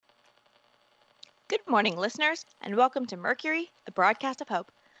Good morning, listeners, and welcome to Mercury, the broadcast of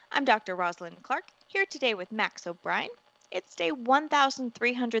hope. I'm Dr. Rosalind Clark, here today with Max O'Brien. It's day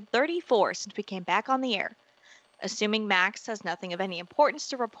 1334 since we came back on the air. Assuming Max has nothing of any importance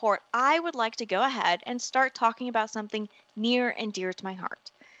to report, I would like to go ahead and start talking about something near and dear to my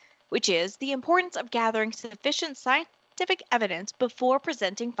heart, which is the importance of gathering sufficient scientific evidence before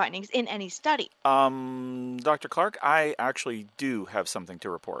presenting findings in any study. Dr. Clark, I actually do have something to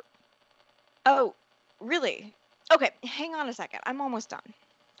report. Oh, really? Okay, hang on a second. I'm almost done.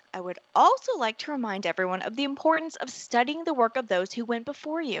 I would also like to remind everyone of the importance of studying the work of those who went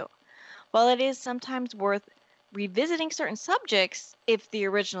before you. While it is sometimes worth revisiting certain subjects if the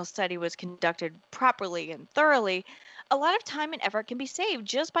original study was conducted properly and thoroughly, a lot of time and effort can be saved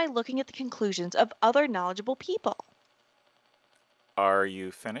just by looking at the conclusions of other knowledgeable people. Are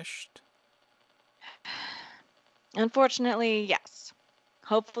you finished? Unfortunately, yes.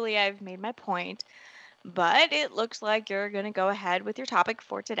 Hopefully, I've made my point. But it looks like you're going to go ahead with your topic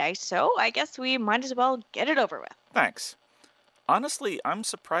for today, so I guess we might as well get it over with. Thanks. Honestly, I'm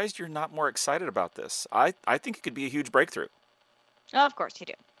surprised you're not more excited about this. I think it could be a huge breakthrough. Of course you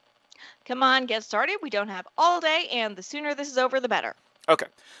do. Come on, get started. We don't have all day, and the sooner this is over, the better. Okay,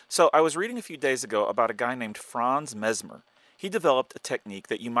 so I was reading a few days ago about a guy named Franz Mesmer. He developed a technique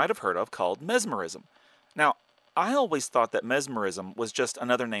that you might have heard of called mesmerism. Now, I always thought that mesmerism was just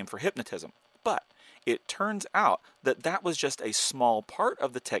another name for hypnotism, but it turns out that that was just a small part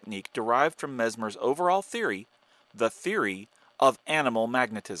of the technique derived from Mesmer's overall theory, the theory of animal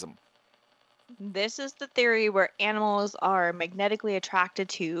magnetism. This is the theory where animals are magnetically attracted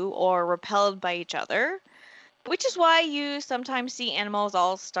to or repelled by each other, which is why you sometimes see animals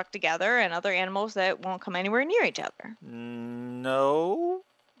all stuck together and other animals that won't come anywhere near each other. No,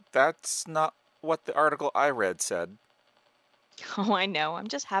 that's not what the article I read said. Oh, I know. I'm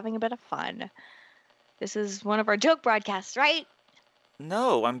just having a bit of fun. This is one of our joke broadcasts, right?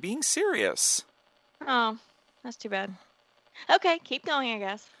 No, I'm being serious. Oh, that's too bad. Okay, keep going, I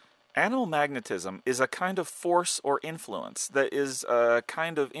guess. Animal magnetism is a kind of force or influence that is a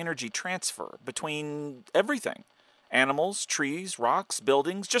kind of energy transfer between everything. Animals, trees, rocks,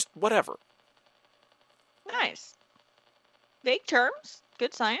 buildings, just whatever. Nice. Vague terms,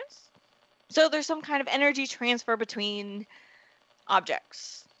 good science. So there's some kind of energy transfer between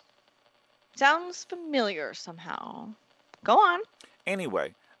objects. Sounds familiar somehow. Go on.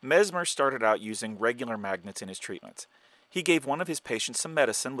 Anyway, Mesmer started out using regular magnets in his treatments. He gave one of his patients some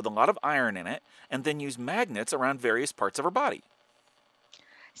medicine with a lot of iron in it, and then used magnets around various parts of her body.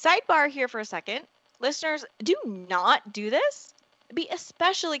 Sidebar here for a second. Listeners, do not do this. Be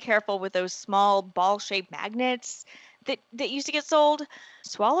especially careful with those small ball-shaped magnets that used to get sold.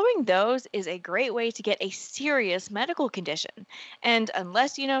 Swallowing those is a great way to get a serious medical condition. And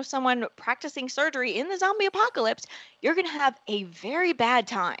unless you know someone practicing surgery in the zombie apocalypse, you're going to have a very bad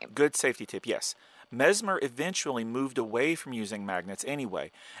time. Good safety tip, yes. Mesmer eventually moved away from using magnets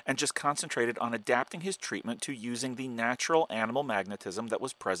anyway, and just concentrated on adapting his treatment to using the natural animal magnetism that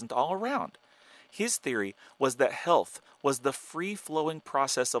was present all around. His theory was that health was the free-flowing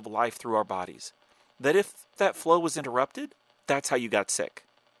process of life through our bodies. That if that flow was interrupted, that's how you got sick.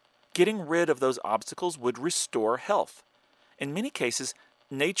 Getting rid of those obstacles would restore health. In many cases,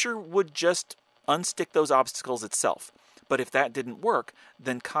 nature would just unstick those obstacles itself. But if that didn't work,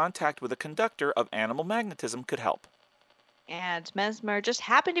 then contact with a conductor of animal magnetism could help. And Mesmer just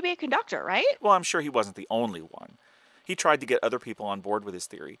happened to be a conductor, right? Well, I'm sure he wasn't the only one. He tried to get other people on board with his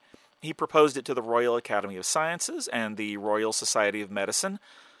theory. He proposed it to the Royal Academy of Sciences and the Royal Society of Medicine,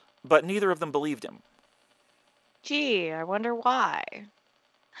 but neither of them believed him. Gee, I wonder why.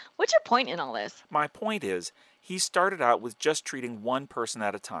 What's your point in all this? My point is, he started out with just treating one person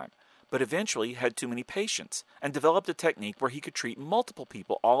at a time, but eventually had too many patients and developed a technique where he could treat multiple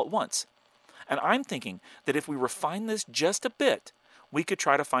people all at once. And I'm thinking that if we refine this just a bit, we could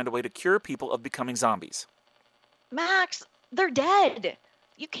try to find a way to cure people of becoming zombies. Max, they're dead.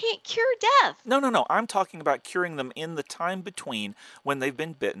 You can't cure death. No. I'm talking about curing them in the time between when they've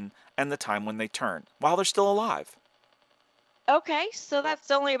been bitten and the time when they turn, while they're still alive. Okay, so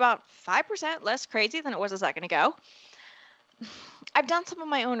that's only about 5% less crazy than it was a second ago. I've done some of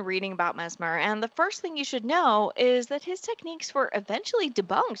my own reading about Mesmer, and the first thing you should know is that his techniques were eventually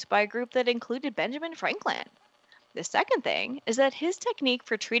debunked by a group that included Benjamin Franklin. The second thing is that his technique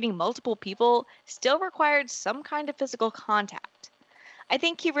for treating multiple people still required some kind of physical contact. I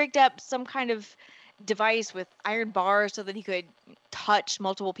think he rigged up some kind of device with iron bars so that he could touch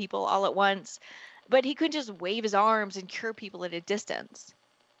multiple people all at once, but he couldn't just wave his arms and cure people at a distance.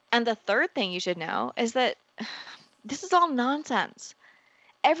 And the third thing you should know is that this is all nonsense.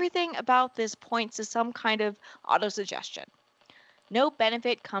 Everything about this points to some kind of autosuggestion. No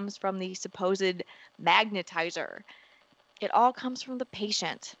benefit comes from the supposed magnetizer. It all comes from the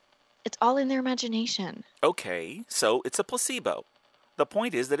patient. It's all in their imagination. Okay, so it's a placebo. The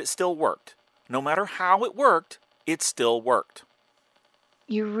point is that it still worked. No matter how it worked, it still worked.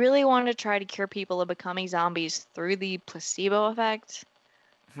 You really want to try to cure people of becoming zombies through the placebo effect?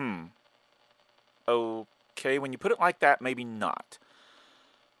 Okay, when you put it like that, maybe not.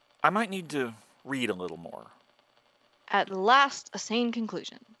 I might need to read a little more. At last, a sane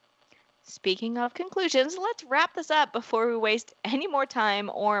conclusion. Speaking of conclusions, let's wrap this up before we waste any more time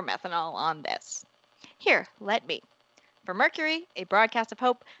or methanol on this. Here, let me. For Mercury, a broadcast of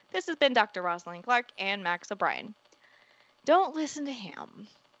hope, this has been Dr. Rosalind Clark and Max O'Brien. Don't listen to him,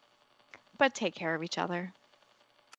 but take care of each other.